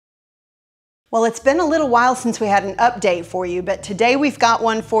Well, it's been a little while since we had an update for you, but today we've got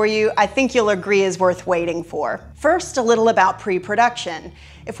one for you I think you'll agree is worth waiting for. First, a little about pre-production.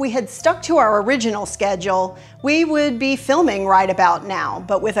 If we had stuck to our original schedule, we would be filming right about now,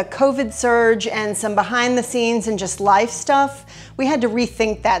 but with a COVID surge and some behind the scenes and just life stuff, we had to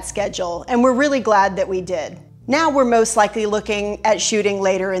rethink that schedule, and we're really glad that we did. Now we're most likely looking at shooting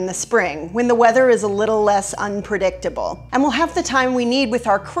later in the spring, when the weather is a little less unpredictable. And we'll have the time we need with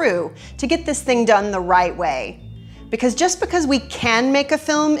our crew to get this thing done the right way. Because just because we can make a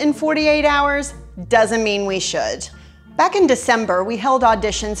film in 48 hours doesn't mean we should. Back in December, we held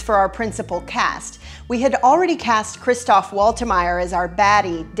auditions for our principal cast. We had already cast Christoph Waltemeyer as our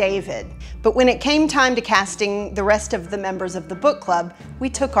baddie, David. But when it came time to casting the rest of the members of the book club, we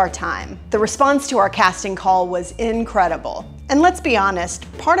took our time. The response to our casting call was incredible. And let's be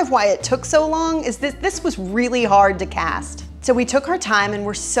honest, part of why it took so long is that this was really hard to cast. So we took our time and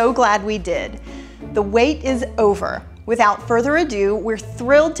we're so glad we did. The wait is over. Without further ado, we're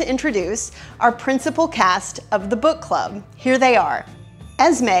thrilled to introduce our principal cast of the book club. Here they are.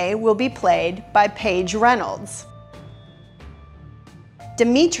 Esme will be played by Paige Reynolds.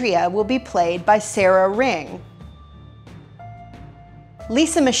 Demetria will be played by Sarah Ring.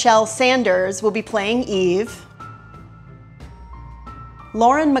 Lisa Michelle Sanders will be playing Eve.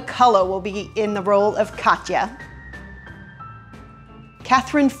 Lauren McCullough will be in the role of Katya.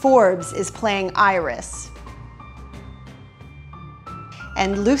 Catherine Forbes is playing Iris.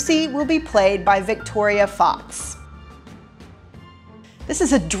 And Lucy will be played by Victoria Fox. This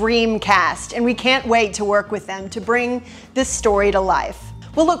is a dream cast, and we can't wait to work with them to bring this story to life.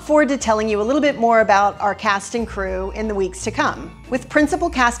 We'll look forward to telling you a little bit more about our cast and crew in the weeks to come. With principal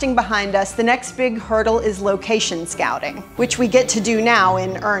casting behind us, the next big hurdle is location scouting, which we get to do now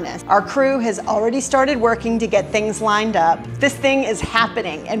in earnest. Our crew has already started working to get things lined up. This thing is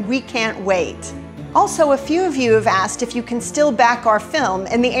happening, and we can't wait. Also, a few of you have asked if you can still back our film,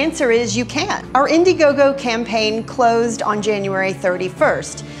 and the answer is you can. Our Indiegogo campaign closed on January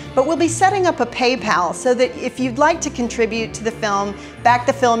 31st, but we'll be setting up a PayPal so that if you'd like to contribute to the film, back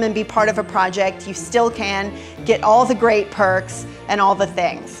the film and be part of a project, you still can get all the great perks and all the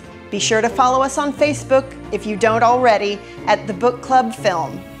things. Be sure to follow us on Facebook, if you don't already, at The Book Club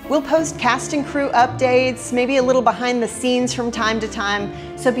Film. We'll post cast and crew updates, maybe a little behind the scenes from time to time,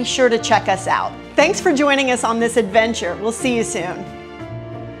 so be sure to check us out. Thanks for joining us on this adventure. We'll see you soon.